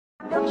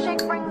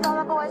Milkshake brings all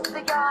the boys to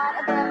the yard,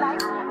 and they're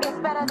like, it's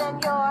better than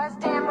yours.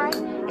 Damn right,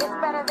 it's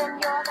better than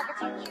yours. I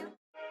can teach you.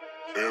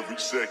 Every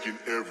second,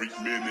 every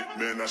minute,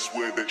 man, I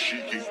swear that she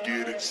can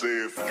get it. Say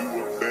if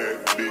you a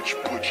bad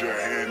bitch, put your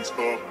hands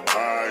up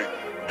high,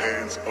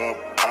 hands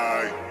up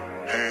high,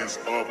 hands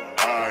up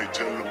high.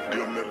 Tell them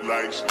dim the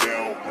lights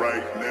down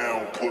right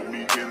now, put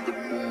me in the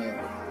mood.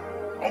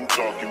 I'm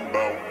talking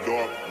about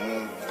dark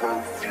room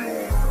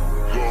perfume.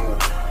 Go,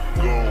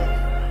 go.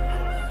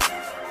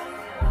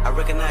 I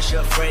recognize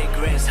your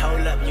fragrance.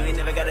 Hold up, you ain't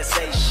never gotta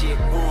say shit.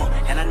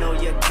 And I know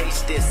your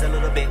taste is a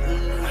little bit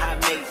high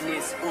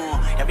maintenance.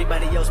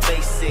 Everybody else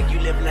basic.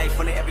 You live life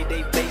on an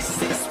everyday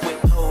basis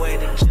with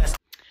poetic justice.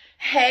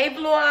 Hey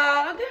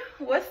vlog,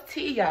 what's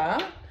tea,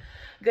 y'all?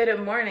 Good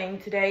morning.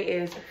 Today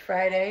is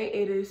Friday.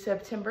 It is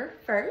September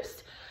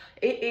 1st.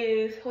 It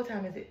is, what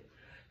time is it?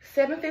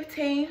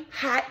 7:15,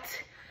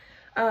 hot.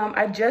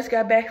 I just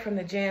got back from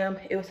the gym.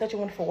 It was such a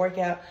wonderful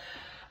workout.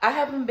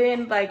 I've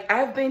been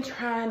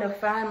trying to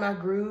find my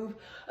groove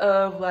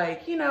of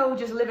like, you know,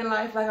 just living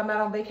life like I'm not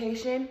on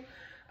vacation,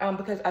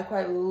 because I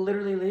quite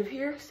literally live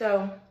here.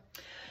 So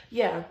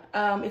yeah,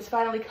 it's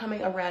finally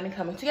coming around and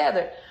coming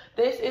together.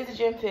 This is the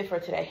gym fit for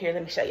today. Here,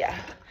 let me show y'all.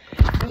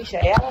 Let me show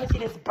y'all. I want to see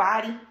this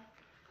body.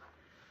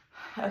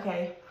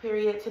 Okay,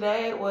 period.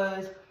 Today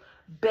was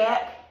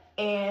back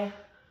and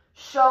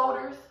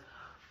shoulders,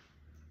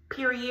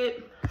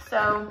 period.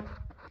 So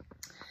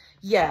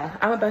yeah,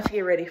 I'm about to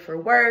get ready for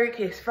work.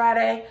 It's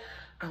Friday.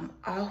 I'm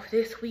off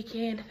this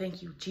weekend.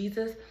 Thank you,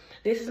 Jesus.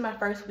 This is my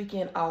first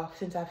weekend off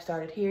since I've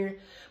started here.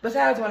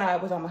 Besides when I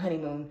was on my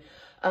honeymoon.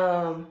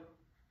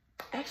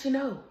 Actually,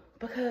 no.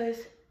 Because,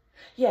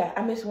 yeah,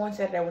 I missed one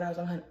Saturday when I was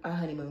on my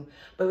honeymoon.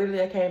 But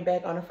literally, I came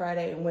back on a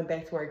Friday and went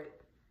back to work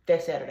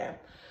that Saturday.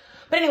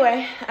 But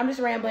anyway, I'm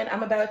just rambling.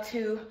 I'm about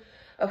to,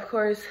 of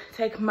course,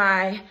 take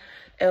my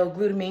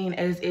L-glutamine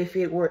as if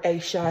it were a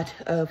shot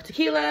of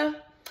tequila.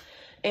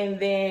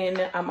 And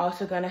then I'm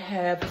also gonna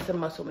have some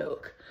muscle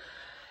milk.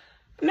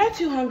 I'm not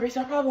too hungry,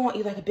 so I probably won't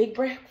eat like a big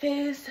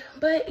breakfast.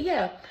 But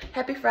yeah,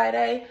 happy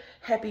Friday,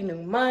 happy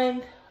new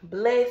month,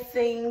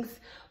 blessings,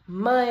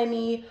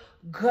 money,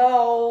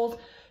 goals,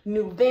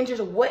 new ventures,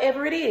 or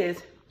whatever it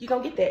is. You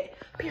gonna get that,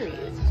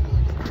 period.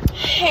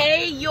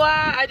 Hey y'all,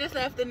 I just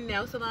left the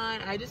nail salon.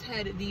 I just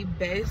had the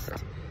best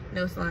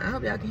nail salon. I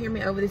hope y'all can hear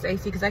me over this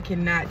AC because I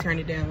cannot turn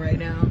it down right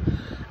now.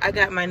 I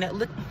got my nail,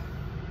 look.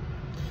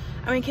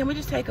 I mean, can we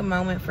just take a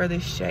moment for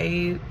this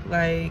shade?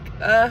 Like,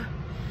 I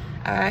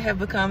have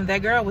become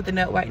that girl with the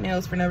nut white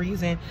nails for no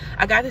reason.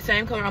 I got the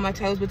same color on my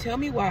toes, but tell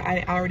me why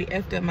I already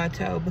effed up my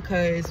toe,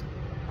 because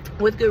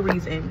with good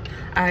reason.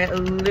 I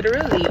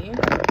literally,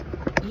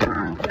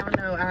 y'all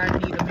know I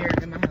need a mirror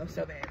in my house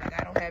so bad.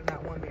 Like, I don't have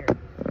not one mirror.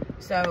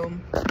 So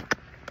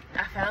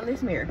I found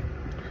this mirror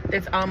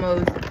that's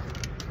almost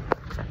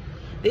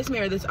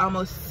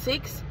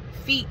 6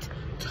 feet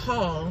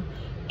tall.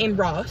 In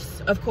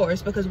Ross, of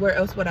course, because where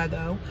else would I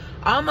go?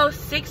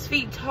 Almost 6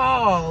 feet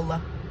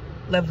tall,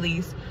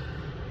 lovelies,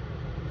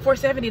 for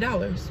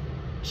 $70.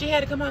 She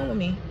had to come home with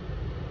me.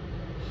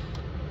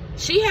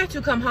 She had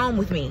to come home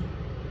with me.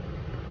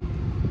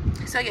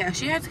 So yeah,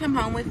 she had to come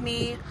home with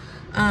me.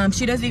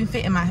 She doesn't even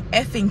fit in my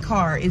effing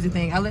car is the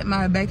thing. I let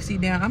my back seat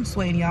down. I'm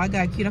sweating, y'all. I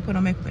got cute. I put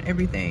on makeup and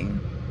everything.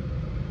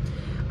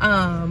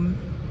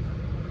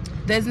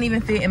 Doesn't even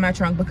fit in my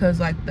trunk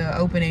because like the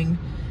opening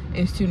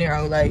is too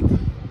narrow. Like,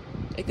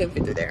 it couldn't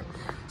fit through there.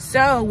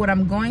 So what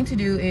I'm going to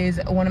do is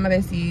one of my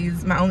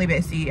besties, my only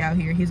bestie out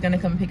here, he's gonna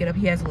come pick it up.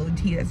 He has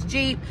a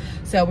Jeep,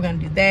 so we're gonna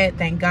do that,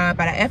 thank God.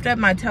 But I effed up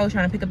my toe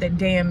trying to pick up that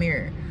damn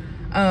mirror.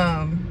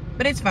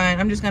 But it's fine.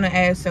 I'm just gonna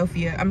ask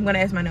Sophia. I'm gonna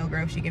ask my nail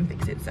girl if she can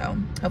fix it. So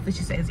hopefully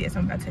she says yes.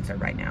 I'm about to text her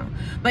right now.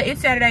 But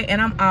it's Saturday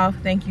and I'm off,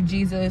 thank you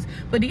Jesus.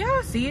 But do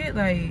y'all see it?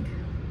 Like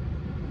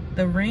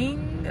the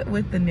ring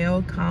with the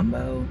nail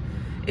combo,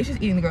 it's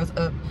just eating the girls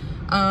up.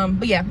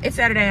 But yeah, it's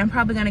Saturday. I'm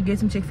probably gonna get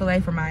some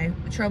Chick-fil-A for my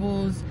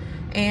troubles.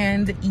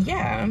 And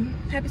yeah,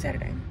 happy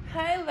Saturday.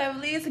 Hi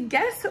lovelies,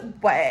 guess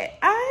what?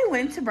 I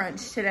went to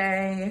brunch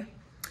today.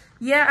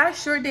 Yeah, I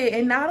sure did,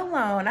 and not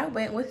alone. I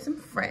went with some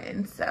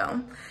friends,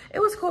 so it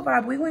was a cool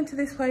vibe. We went to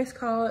this place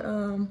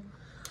called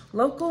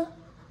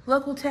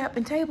Local Tap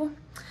and Table.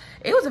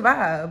 It was a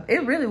vibe,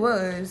 it really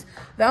was.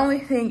 The only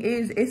thing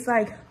is, it's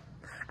like,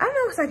 I don't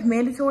know, it's like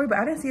mandatory, but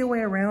I didn't see a way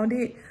around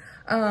it.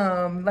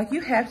 Like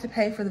you have to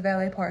pay for the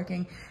valet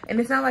parking, and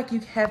it's not like you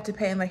have to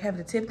pay and like have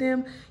to tip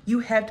them. You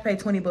have to pay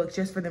 20 bucks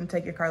just for them to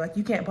take your car. Like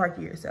you can't park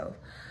it yourself.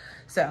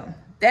 So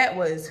that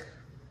was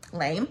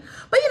lame,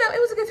 but you know,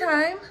 it was a good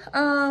time.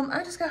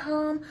 I just got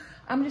home.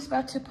 I'm just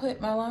about to put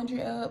my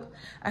laundry up.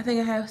 I think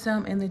I have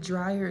some in the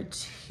dryer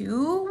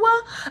too.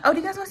 Oh, do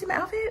you guys want to see my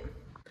outfit?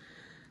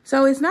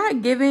 So it's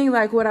not giving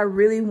like what I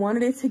really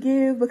wanted it to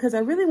give, because I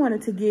really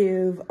wanted to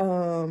give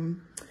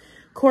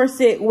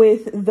corset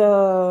with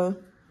the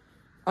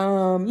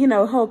you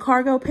know, whole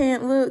cargo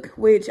pant look,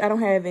 which I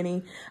don't have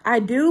any. I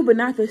do, but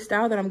not the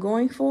style that I'm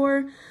going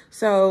for.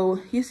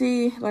 So you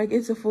see, like,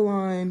 it's a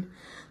full-on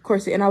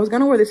corset. And I was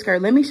gonna wear the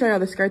skirt. Let me show y'all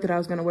the skirt that I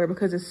was gonna wear,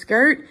 because the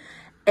skirt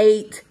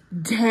ate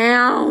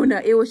down.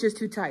 It was just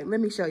too tight. Let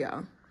me show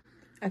y'all.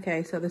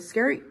 Okay, so the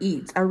skirt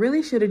eats. I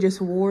really should have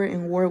just wore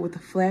it with the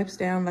flaps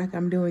down like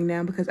I'm doing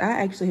now, because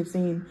I actually have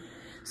seen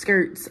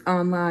skirts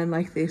online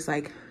like this,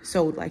 like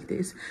sold like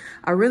this.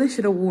 I really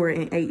should have wore it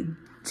and ate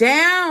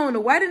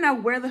down. Why didn't I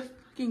wear the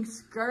fucking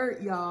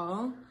skirt,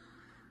 y'all?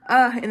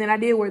 And then I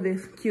did wear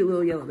this cute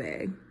little yellow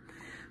bag,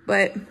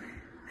 but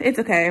it's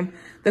okay.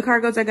 The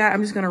cargos I got,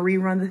 I'm just gonna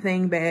rerun the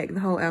thing back, the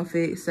whole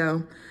outfit.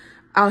 So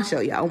I'll show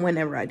y'all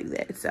whenever I do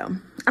that. So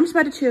I'm just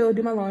about to chill,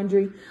 do my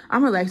laundry.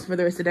 I'm relaxing for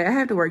the rest of the day. I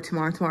have to work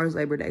tomorrow. Tomorrow's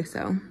Labor Day,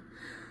 so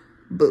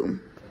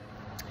boom.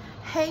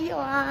 Hey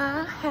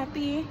y'all,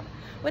 happy,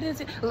 what is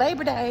it?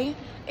 Labor Day.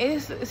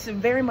 It's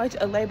very much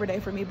a Labor Day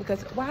for me,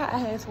 because while I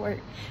had to work,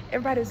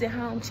 everybody was at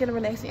home, chilling,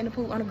 relaxing, in the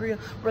pool, on the grill,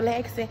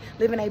 relaxing,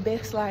 living their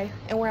best life,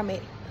 and where I'm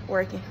at,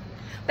 working.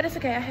 But it's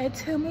okay, I had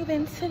to move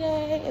in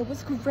today. It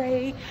was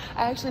great.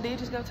 I actually did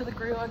just go to the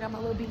grill. I got my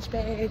little beach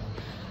bag.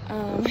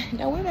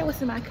 Don't worry about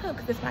what's in my cup,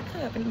 because it's my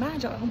cup and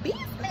mind your own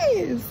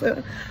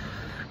business.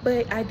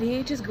 But I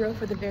did just grill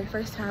for the very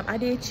first time. I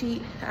did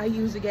cheat. I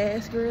used a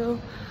gas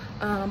grill,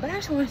 but I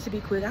just wanted it to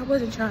be quick. I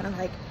wasn't trying to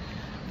like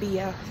be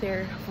out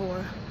there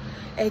for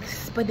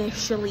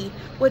exponentially,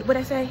 what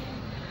I say,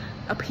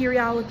 a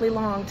periodically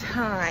long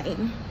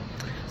time.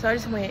 So I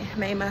just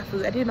made my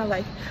food. I did my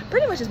like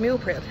pretty much just meal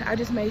prep. I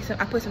just made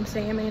I put some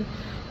salmon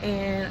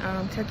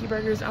and turkey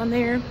burgers on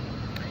there,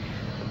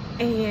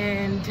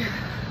 and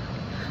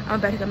I'm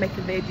about to go make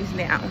the veggies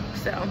now.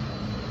 So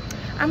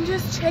I'm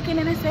just checking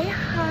in and say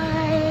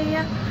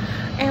hi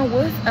and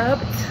what's up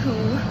to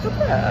the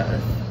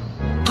bros.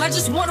 I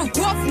just want a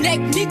roughneck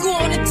nigga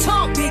on the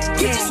tongue. You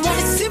just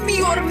wanna send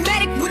me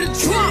automatic with a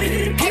drum.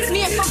 Ask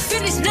me if I'm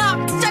finished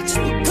now, that just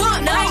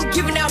begun. I ain't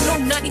giving out no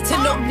 90 to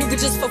no nigga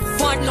just for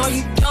fun. Are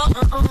you dumb?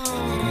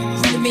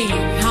 Other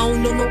man, I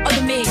don't know no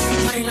other man.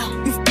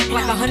 You f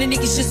like 100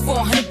 niggas just for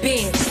 100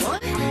 bands. I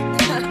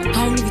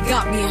don't even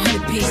got me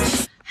 100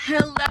 bands.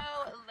 Hello,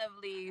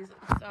 lovelies.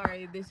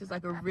 Sorry, this is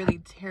like a really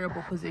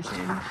terrible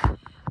position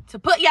to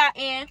put y'all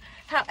in.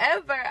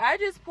 However, I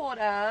just pulled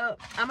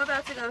up. I'm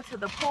about to go to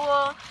the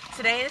pool.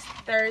 Today is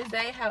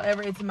Thursday.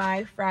 However, it's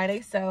my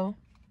Friday, so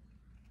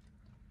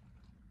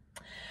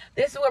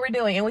this is what we're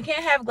doing. And we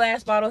can't have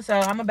glass bottles, so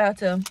I'm about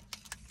to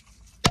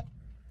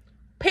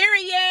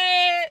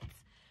period.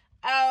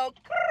 Oh,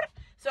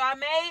 so I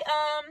made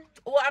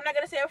well, I'm not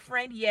gonna say a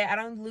friend yet. I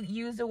don't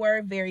use the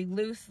word very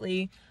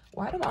loosely.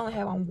 Why do I only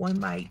have on one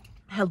mic?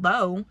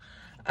 Hello.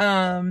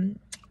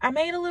 I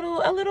made a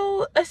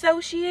little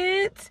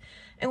associate,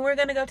 and we're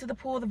gonna go to the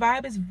pool. The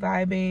vibe is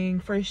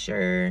vibing for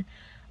sure.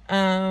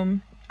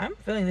 I'm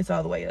feeling this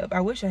all the way up.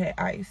 I wish I had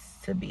ice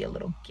to be a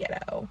little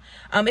ghetto.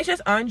 It's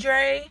just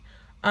Andre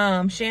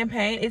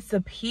champagne. It's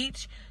a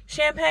peach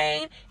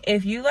champagne.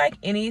 If you like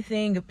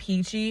anything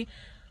peachy,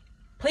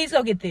 please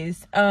go get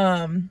this.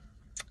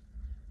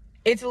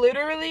 It's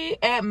literally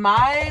at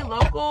my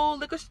local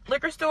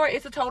liquor store.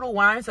 It's a Total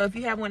Wine, so if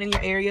you have one in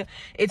your area,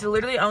 it's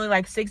literally only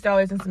like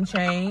 $6 and some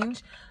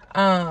change.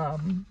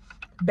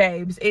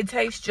 Babes, it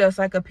tastes just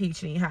like a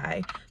peach knee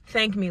high.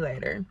 Thank me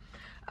later.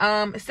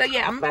 So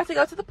yeah, I'm about to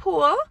go to the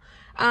pool.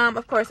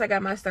 Of course, I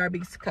got my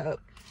Starbucks cup.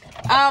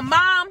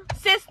 Mom,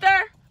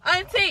 sister,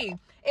 auntie,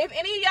 if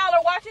any of y'all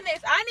are watching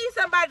this, I need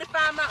somebody to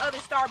find my other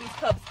Starbucks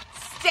cups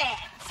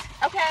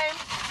stats. Okay.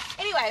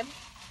 Anyway,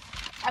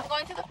 I'm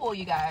going to the pool,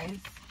 you guys.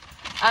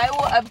 I will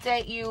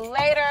update you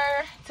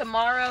later.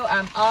 Tomorrow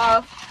I'm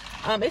off.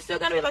 It's still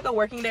gonna be like a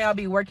working day. I'll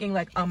be working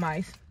like on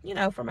my, you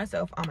know, for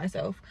myself, on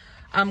myself.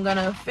 I'm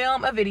gonna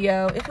film a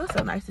video. It feels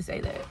so nice to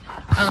say that.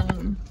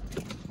 I'm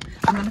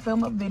gonna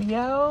film a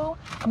video.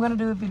 I'm gonna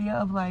do a video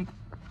of like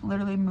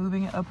literally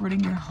moving and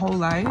uprooting your whole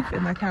life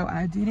and like how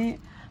I did it,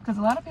 because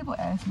a lot of people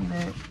ask me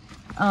that.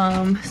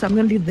 So I'm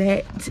gonna do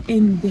that,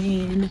 and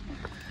then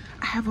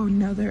I have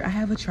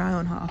a try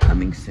on haul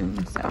coming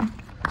soon, so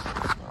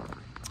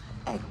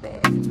act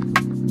bad.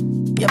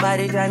 Your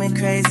body drive me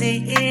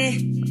crazy.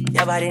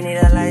 Your body need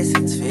a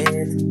license fit.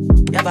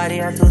 Your body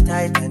are too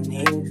tight and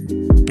neat.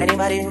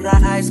 Anybody who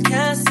got eyes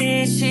can't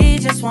see. She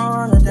just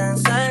wanna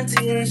dance and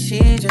tease.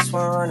 She just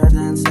wanna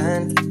dance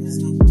and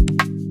tease me.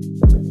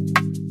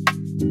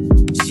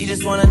 She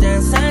just wanna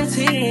dance and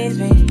tease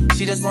me.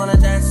 She just wanna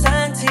dance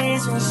and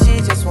tease me.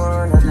 She just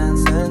wanna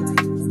dance and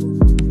tease me.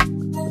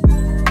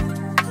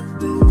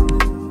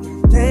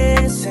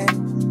 Listen,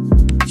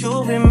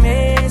 you've been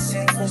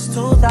missing since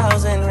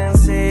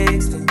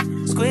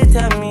 2016. Squid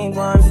tell me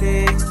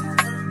 160.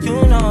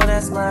 You know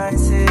that's my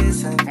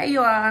sister. Hey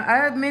y'all,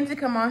 I meant to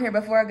come on here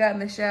before I got in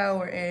the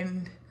shower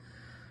and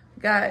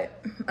got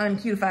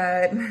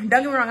uncutified. Don't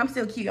get me wrong, I'm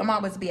still cute. I'm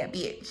always be a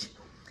bitch.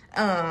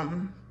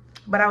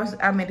 But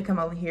I meant to come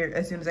over here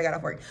as soon as I got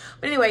off work.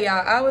 But anyway,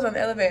 y'all, I was on the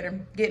elevator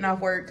getting off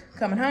work,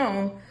 coming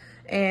home,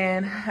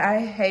 and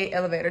I hate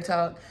elevator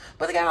talk.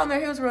 But the guy on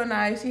there, he was real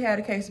nice. He had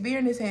a case of beer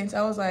in his hand,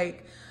 so I was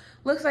like,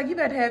 looks like you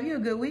better have you a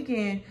good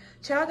weekend.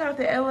 Child got off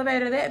the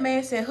elevator, that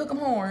man said, hook 'em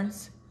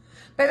horns.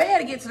 Baby, I had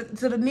to get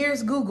to the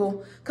nearest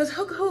Google, because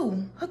hooker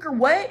who? Hooker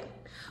what?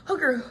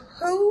 Hooker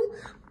who?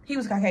 He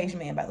was a Caucasian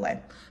man, by the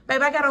way.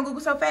 Babe, I got on Google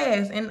so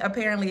fast, and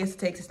apparently it's a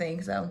Texas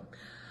thing. So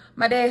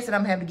my dad said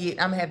I'm gonna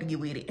have to get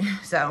with it.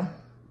 So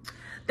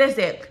that's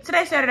it.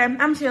 Today's Saturday.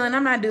 I'm chilling.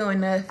 I'm not doing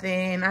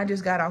nothing. I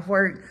just got off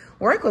work.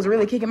 Work was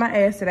really kicking my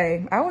ass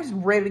today. I was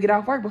ready to get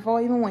off work before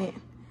I even went.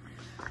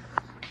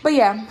 But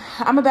yeah,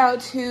 I'm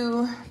about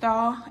to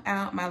thaw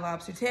out my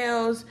lobster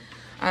tails.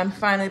 I'm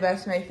finally about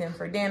to make them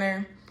for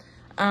dinner.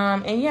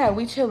 And yeah,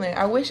 we chilling.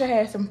 I wish I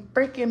had some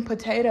freaking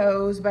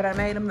potatoes, but I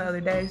made them the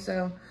other day.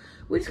 So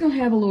we're just gonna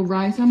have a little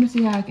rice. I'm gonna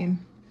see how I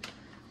can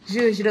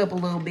zhuzh it up a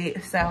little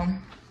bit. So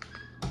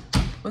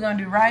we're gonna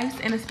do rice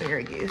and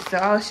asparagus. So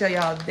I'll show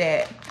y'all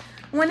that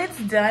when it's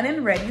done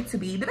and ready to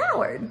be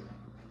devoured.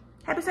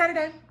 Happy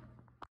Saturday.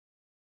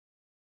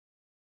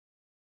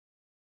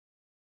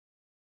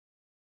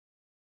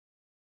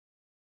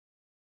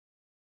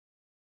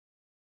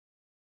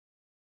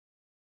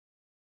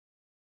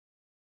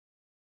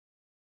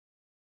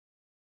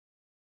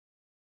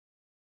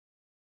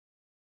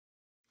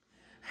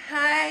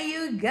 Hi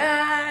you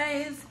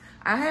guys.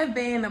 I have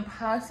been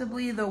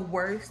possibly the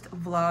worst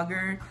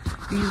vlogger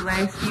these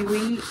last few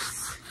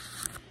weeks.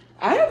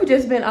 I have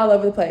just been all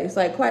over the place,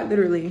 like quite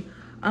literally.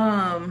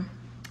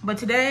 But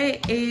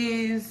today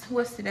is,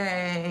 what's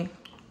today?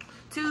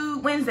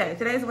 Wednesday.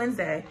 Today's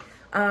Wednesday.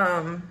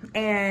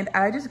 And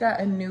I just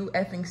got a new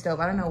effing stove.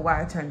 I don't know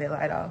why I turned that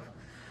light off.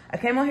 I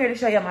came on here to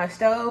show y'all my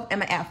stove and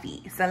my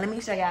outfit. So let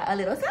me show y'all a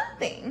little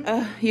something.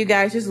 You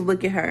guys, just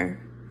look at her.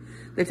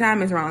 The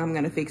time is wrong, I'm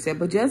gonna fix it.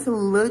 But just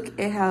look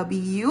at how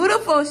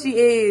beautiful she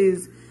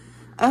is.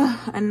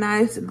 A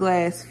nice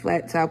glass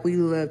flat top, we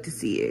love to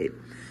see it.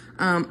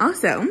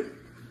 Also,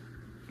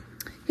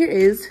 here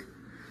is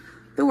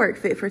the work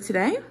fit for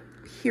today,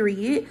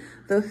 period.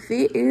 The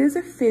fit is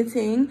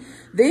fitting.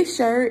 This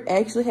shirt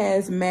actually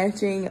has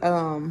matching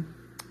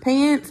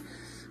pants,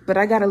 but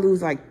I gotta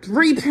lose like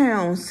 3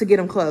 pounds to get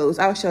them closed.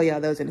 I'll show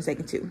y'all those in a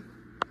second too.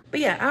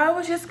 But yeah, I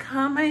was just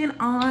coming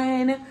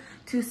on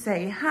to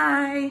say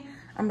hi.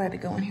 I'm about to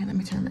go in here. Let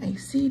me turn my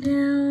AC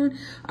down.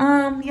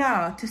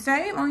 Y'all, to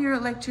save on your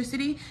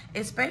electricity,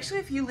 especially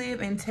if you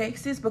live in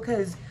Texas,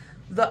 because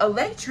the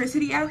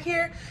electricity out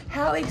here,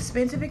 how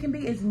expensive it can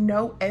be is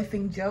no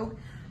effing joke.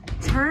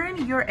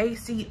 Turn your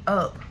AC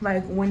up,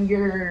 like when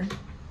you're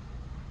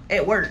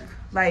at work.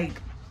 Like,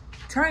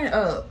 turn it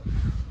up,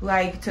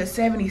 like to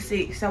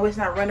 76, so it's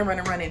not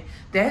running.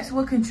 That's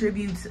what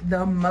contributes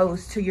the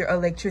most to your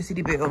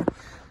electricity bill.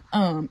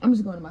 I'm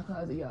just going to my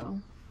closet,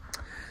 y'all.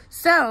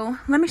 So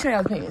let me show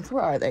y'all the pants.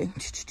 Where are they?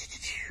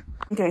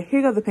 Okay,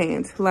 here go the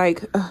pants.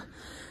 Like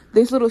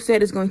this little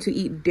set is going to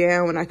eat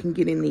down when I can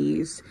get in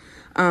these.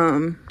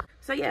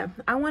 So yeah,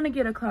 I want to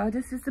get a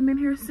closet system in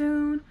here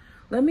soon.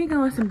 Let me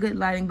go on some good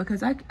lighting,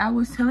 because I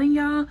was telling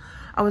y'all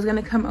I was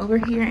gonna come over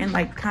here and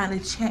like kind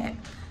of chat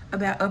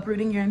about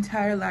uprooting your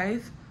entire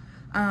life,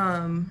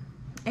 and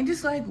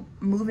just like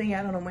moving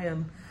out on a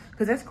whim,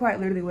 because that's quite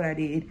literally what I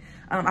did.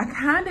 I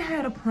kind of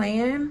had a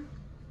plan.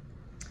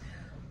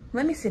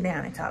 Let me sit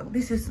down and talk.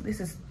 This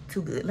is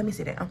too good. Let me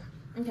sit down.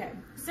 Okay,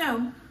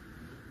 so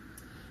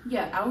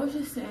yeah, I was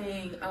just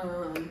saying,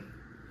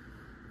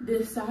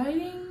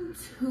 deciding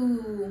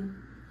to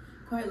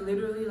quite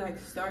literally like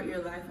start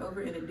your life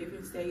over in a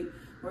different state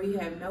where you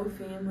have no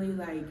family,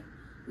 like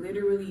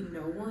literally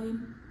no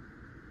one,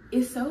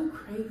 is so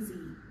crazy.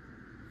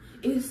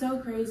 It's so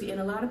crazy.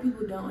 And a lot of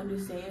people don't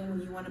understand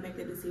when you want to make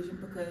that decision,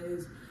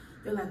 because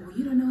they're like, well,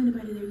 you don't know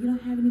anybody there. You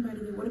don't have anybody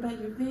there. What about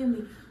your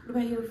family? What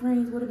about your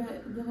friends? What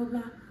about blah, blah,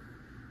 blah?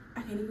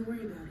 I can't even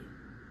worry about it.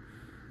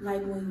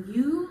 Like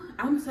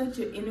I'm such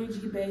an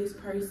energy-based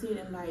person,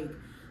 and like,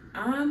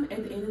 I'm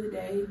at the end of the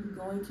day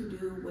going to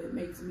do what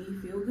makes me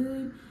feel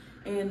good.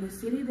 And the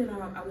city that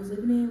I was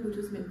living in, which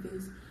was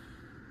Memphis,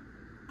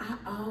 I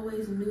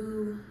always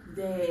knew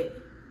that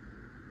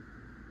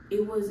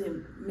it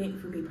wasn't meant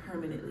for me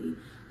permanently.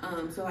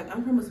 So like,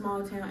 I'm from a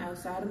small town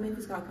outside of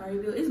Memphis called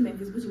Carterville. It's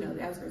Memphis, but you know,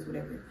 the outskirts,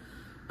 whatever.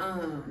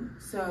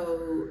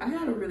 So I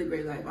had a really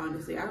great life,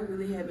 honestly. I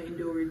really haven't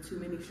endured too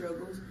many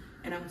struggles,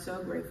 and I'm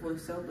so grateful and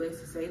so blessed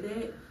to say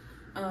that.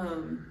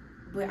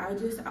 But I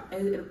just, at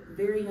a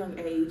very young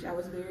age, I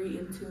was very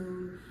in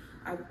tune.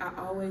 I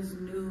always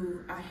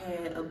knew I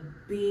had a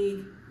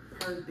big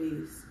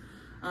purpose.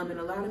 And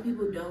a lot of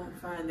people don't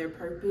find their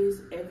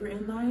purpose ever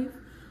in life.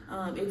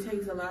 It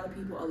takes a lot of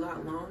people a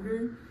lot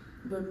longer.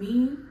 But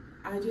me,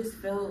 I just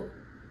felt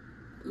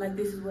like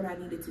this is what I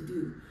needed to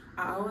do.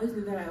 I always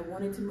knew that I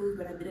wanted to move,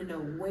 but I didn't know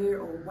where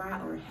or why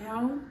or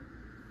how.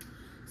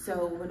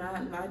 So when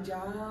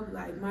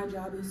my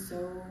job is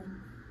so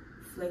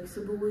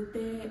flexible with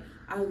that.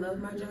 I love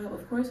my job.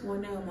 Of course,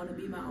 one day I want to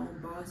be my own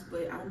boss,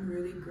 but I'm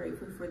really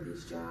grateful for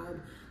this job,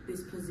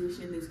 this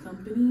position, this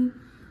company.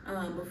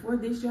 Before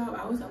this job,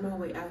 I was on my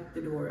way out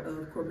the door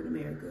of corporate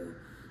America.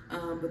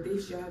 But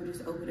this job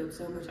just opened up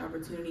so much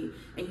opportunity.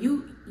 And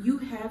you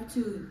have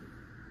to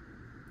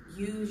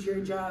use your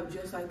job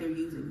just like they're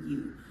using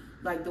you.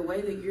 Like the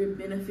way that you're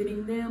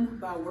benefiting them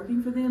by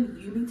working for them,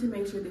 you need to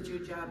make sure that your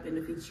job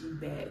benefits you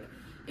back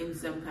in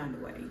some kind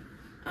of way.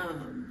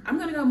 I'm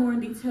gonna go more in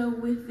detail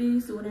with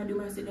this when I do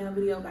my sit down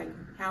video, like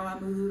how I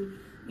moved,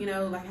 you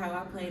know, like how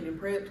I planned and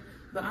prepped.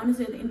 But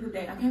honestly, at the end of the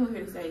day, I came over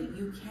here to say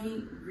you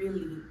can't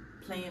really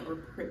plan or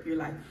prep your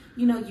life.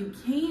 You know, you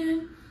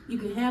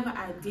can have an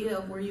idea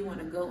of where you want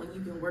to go and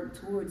you can work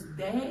towards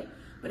that.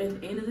 But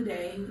at the end of the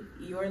day,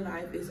 your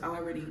life is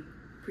already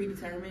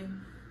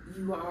predetermined.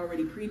 You are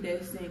already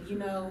predestined. You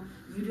know,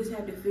 you just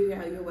have to figure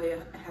out your way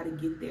of how to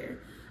get there.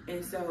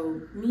 And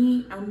so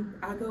me,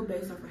 I go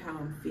based off of how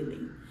I'm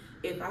feeling.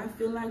 If I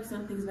feel like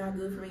something's not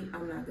good for me,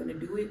 I'm not gonna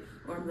do it,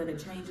 or I'm gonna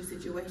change the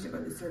situation or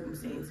the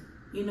circumstance.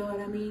 You know what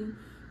I mean?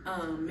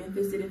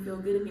 Memphis didn't feel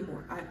good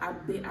anymore. I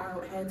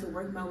had to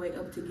work my way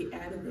up to get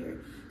out of there.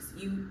 So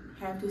you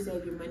have to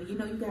save your money. You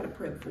know, you gotta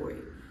prep for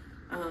it.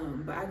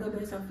 But I go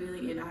based off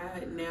feeling,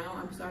 and now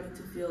I'm starting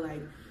to feel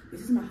like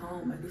this is my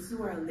home. Like this is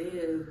where I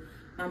live.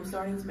 I'm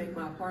starting to make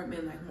my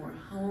apartment like more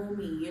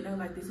homey. You know,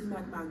 like this is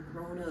like my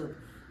grown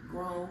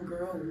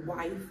girl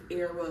wife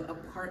era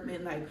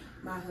apartment. Like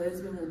my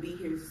husband will be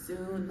here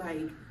soon.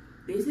 Like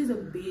this is a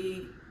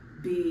big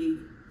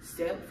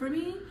step for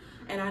me,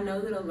 and I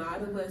know that a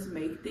lot of us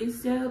make this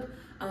step,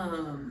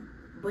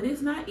 but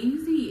it's not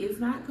easy. It's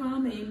not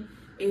common.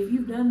 If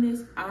you've done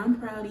this, I'm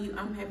proud of you.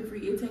 I'm happy for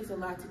you. It takes a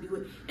lot to do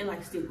it and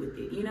like stick with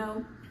it, you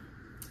know.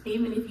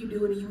 Even if you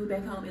do it and you move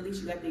back home, at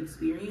least you got the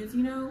experience,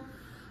 you know.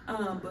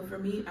 But for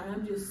me,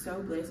 I'm just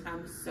so blessed.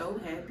 I'm so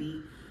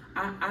happy.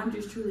 I'm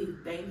just truly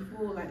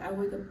thankful. Like I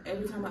wake up,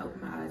 every time I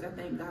open my eyes, I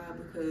thank God,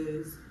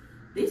 because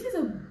this is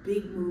a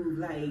big move.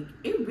 Like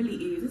it really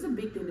is. It's a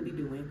big thing to be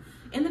doing.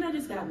 And then I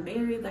just got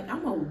married. Like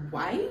I'm a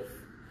wife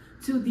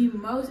to the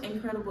most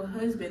incredible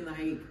husband.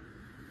 Like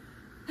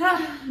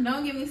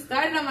don't get me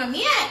started on my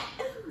man,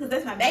 because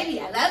that's my baby.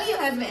 I love you,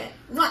 husband.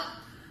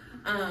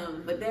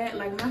 Mwah. But that,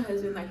 like my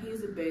husband, like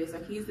he's the best.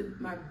 Like he's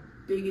my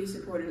biggest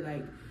supporter.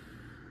 Like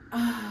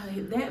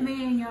that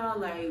man, y'all,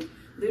 like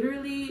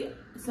literally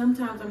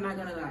sometimes, I'm not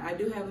gonna lie, I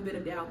do have a bit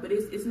of doubt, but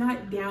it's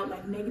not doubt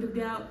like negative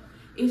doubt.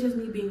 It's just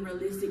me being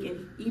realistic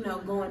and, you know,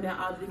 going down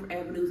all the different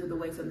avenues of the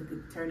way something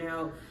could turn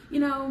out, you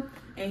know.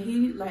 And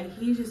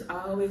he's just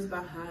always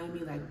behind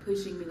me, like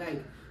pushing me,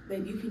 like,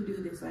 babe, you can do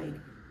this, like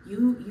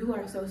you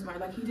are so smart.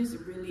 Like he just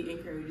really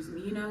encourages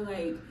me, you know.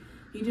 Like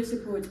he just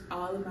supports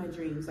all of my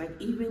dreams, like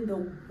even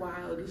the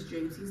wildest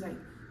dreams. He's like,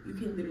 you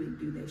can literally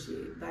do that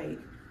shit. Like,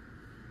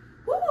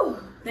 whoo,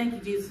 thank you,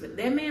 Jesus.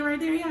 That man right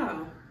there,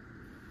 y'all.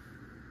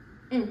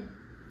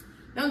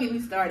 Don't get me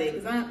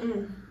started, because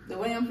the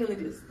way I'm feeling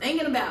just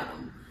thinking about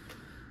him.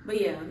 But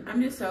yeah,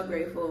 I'm just so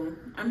grateful.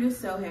 I'm just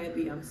so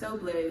happy. I'm so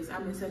blessed.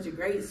 I'm in such a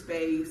great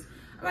space.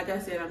 Like I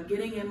said, I'm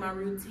getting in my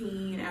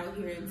routine out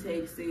here in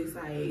Texas.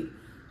 Like,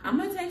 I'm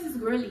a Texas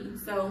girly.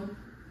 So,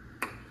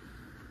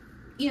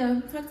 yeah,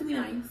 talk to me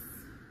nice.